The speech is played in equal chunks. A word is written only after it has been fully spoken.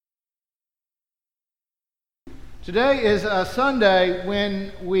Today is a Sunday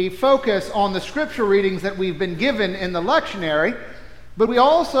when we focus on the scripture readings that we've been given in the lectionary, but we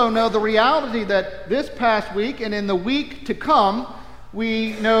also know the reality that this past week and in the week to come,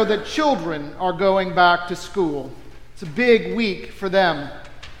 we know that children are going back to school. It's a big week for them.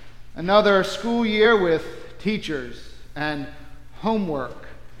 Another school year with teachers and homework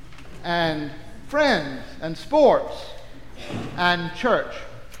and friends and sports and church.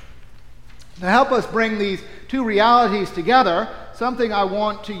 To help us bring these two realities together, something I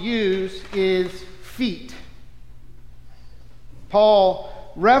want to use is feet.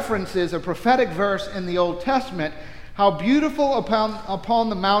 Paul references a prophetic verse in the Old Testament, how beautiful upon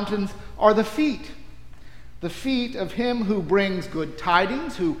the mountains are the feet of him who brings good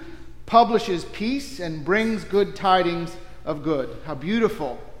tidings, who publishes peace and brings good tidings of good. How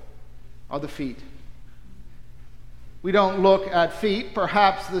beautiful are the feet. We don't look at feet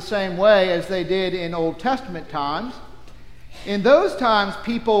perhaps the same way as they did in Old Testament times. In those times,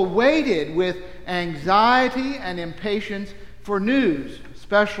 people waited with anxiety and impatience for news,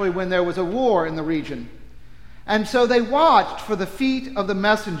 especially when there was a war in the region. And so they watched for the feet of the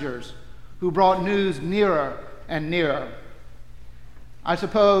messengers who brought news nearer and nearer. I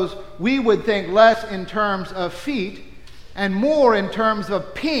suppose we would think less in terms of feet and more in terms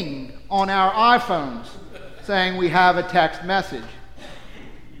of ping on our iPhones, saying we have a text message.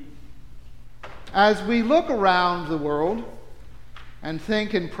 As we look around the world and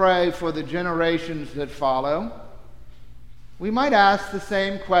think and pray for the generations that follow, we might ask the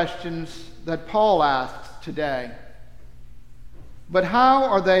same questions that Paul asks today. But how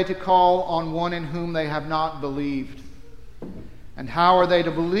are they to call on one in whom they have not believed? And how are they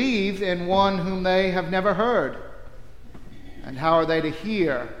to believe in one whom they have never heard? And how are they to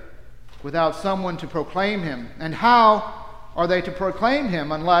hear without someone to proclaim him? And how are they to proclaim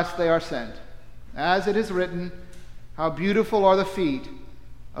him unless they are sent? As it is written, how beautiful are the feet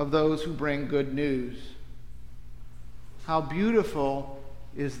of those who bring good news. How beautiful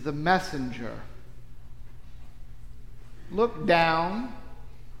is the messenger. Look down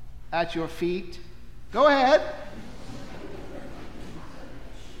at your feet. Go ahead.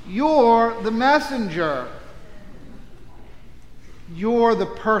 You're the messenger. You're the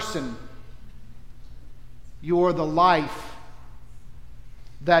person. You're the life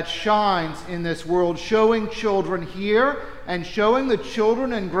that shines in this world, showing children here and showing the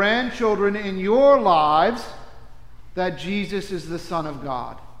children and grandchildren in your lives that Jesus is the Son of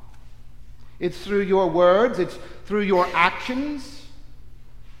God. It's through your words, it's through your actions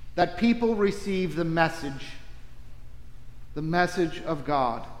that people receive the message of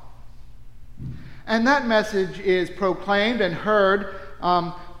God. And that message is proclaimed and heard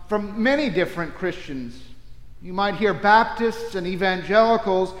from many different Christians. You might hear Baptists and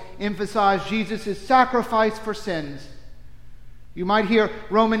evangelicals emphasize Jesus' sacrifice for sins. You might hear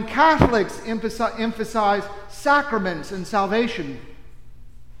Roman Catholics emphasize sacraments and salvation.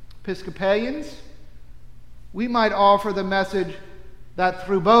 Episcopalians, we might offer the message that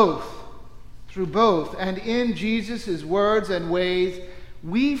through both, and in Jesus' words and ways,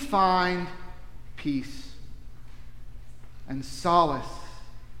 we find peace and solace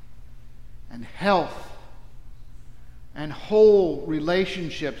and health and whole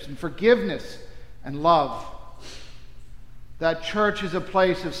relationships and forgiveness and love. That church is a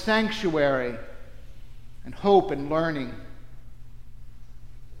place of sanctuary and hope and learning.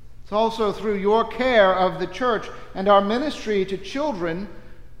 It's also through your care of the church and our ministry to children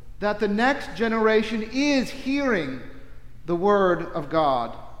that the next generation is hearing the Word of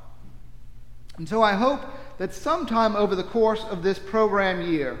God. And so I hope that sometime over the course of this program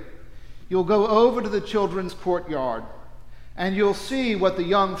year, you'll go over to the children's courtyard and you'll see what the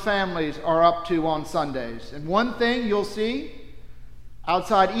young families are up to on Sundays. And one thing you'll see,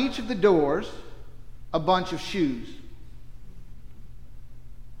 outside each of the doors, a bunch of shoes.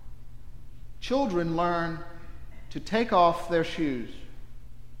 Children learn to take off their shoes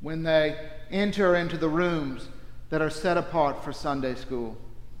when they enter into the rooms that are set apart for Sunday school.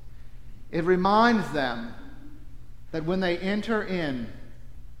 It reminds them that when they enter in,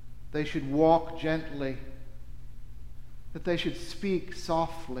 they should walk gently, that they should speak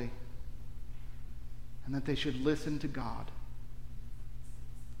softly, and that they should listen to God.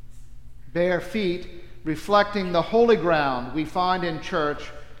 Bare feet reflecting the holy ground we find in church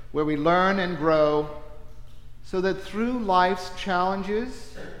where we learn and grow, so that through life's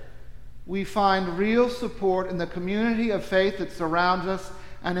challenges, we find real support in the community of faith that surrounds us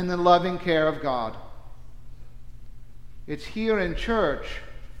and in the loving care of God. It's here in church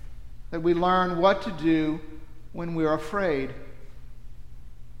that we learn what to do when we're afraid.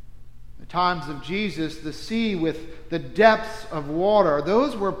 times of Jesus, the sea with the depths of water,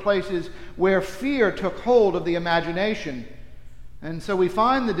 those were places where fear took hold of the imagination. And so we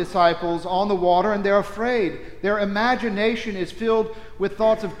find the disciples on the water and they're afraid. Their imagination is filled with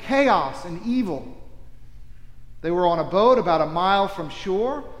thoughts of chaos and evil. They were on a boat about a mile from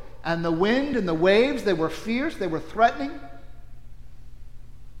shore, and the wind and the waves, they were fierce, they were threatening.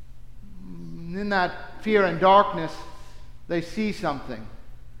 And in that fear and darkness, they see something.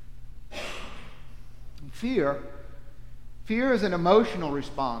 Fear is an emotional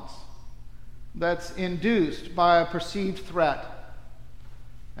response that's induced by a perceived threat.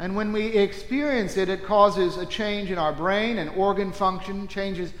 And when we experience it, it causes a change in our brain and organ function,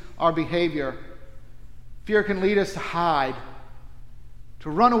 changes our behavior. Fear can lead us to hide, to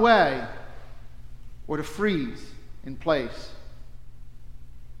run away, or to freeze in place.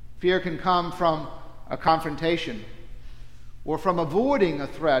 Fear can come from a confrontation, or from avoiding a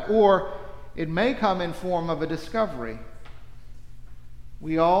threat, or it may come in form of a discovery.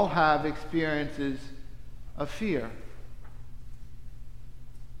 We all have experiences of fear.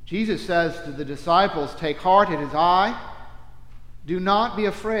 Jesus says to the disciples, "Take heart, it is I. Do not be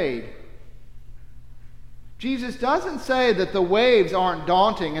afraid." Jesus doesn't say that the waves aren't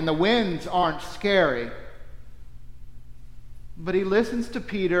daunting and the winds aren't scary. But he listens to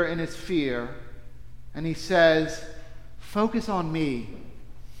Peter in his fear, and he says, "Focus on me.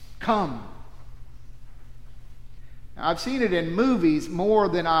 Come." Now, I've seen it in movies more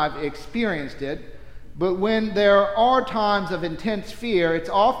than I've experienced it, but when there are times of intense fear, it's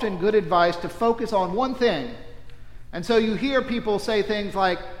often good advice to focus on one thing. And so you hear people say things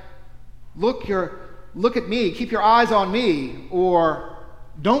like, look at me, keep your eyes on me, or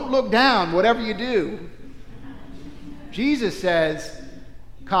don't look down, whatever you do. Jesus says,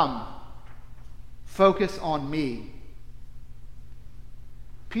 "Come, focus on me."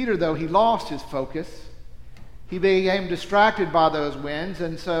 Peter, though, he lost his focus. He became distracted by those winds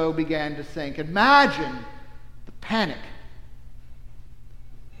and so began to sink. Imagine the panic.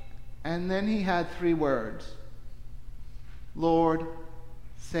 And then he had 3 words: "Lord,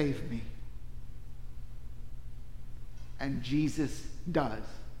 save me." And Jesus does.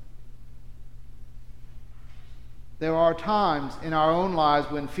 There are times in our own lives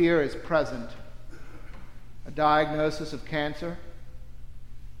when fear is present. A diagnosis of cancer,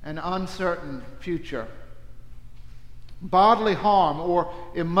 an uncertain future, bodily harm, or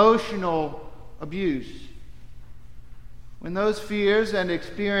emotional abuse. When those fears and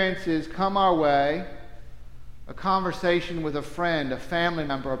experiences come our way, a conversation with a friend, a family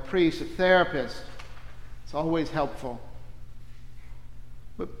member, a priest, a therapist, it's always helpful.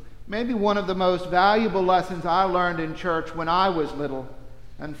 But maybe one of the most valuable lessons I learned in church when I was little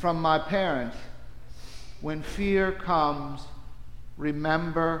and from my parents: when fear comes,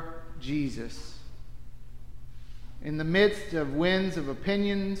 remember Jesus. In the midst of winds of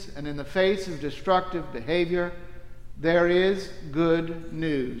opinions and in the face of destructive behavior, there is good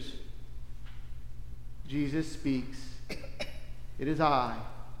news. Jesus speaks. "It is I.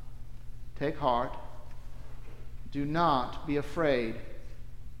 Take heart. Do not be afraid."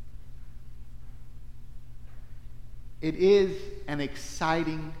 It is an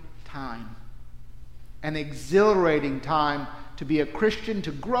exciting time, an exhilarating time to be a Christian,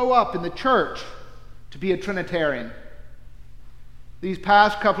 to grow up in the church, to be a Trinitarian. These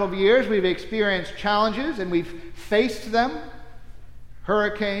past couple of years, we've experienced challenges and we've faced them: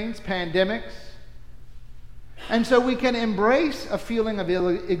 hurricanes, pandemics. And so we can embrace a feeling of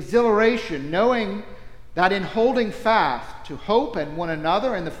exhilaration, knowing that in holding fast to hope and one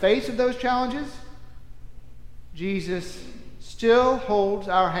another in the face of those challenges, Jesus still holds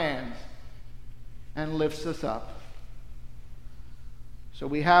our hands and lifts us up. So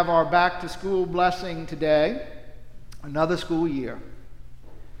we have our back-to-school blessing today, another school year.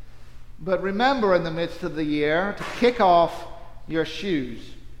 But remember, in the midst of the year, to kick off your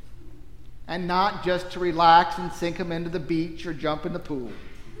shoes, and not just to relax and sink them into the beach or jump in the pool.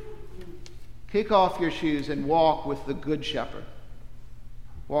 Kick off your shoes and walk with the Good Shepherd.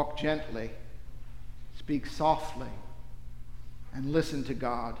 Walk gently, speak softly, and listen to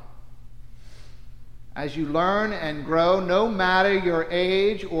God. As you learn and grow, no matter your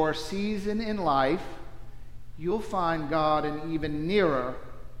age or season in life, you'll find God in even nearer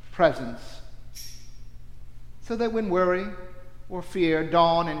presence. So that when worry or fear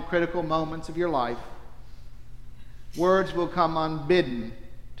dawn in critical moments of your life, words will come unbidden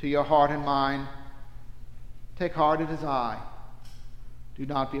to your heart and mind. Take heart, it is I. Do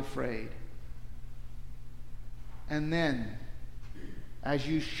not be afraid. And then, as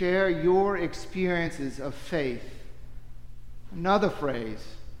you share your experiences of faith, another phrase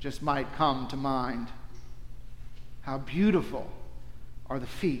just might come to mind. How beautiful are the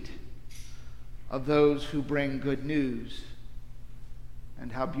feet of those who bring good news,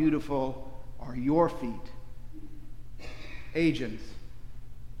 and how beautiful are your feet, agents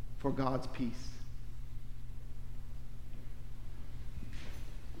for God's peace.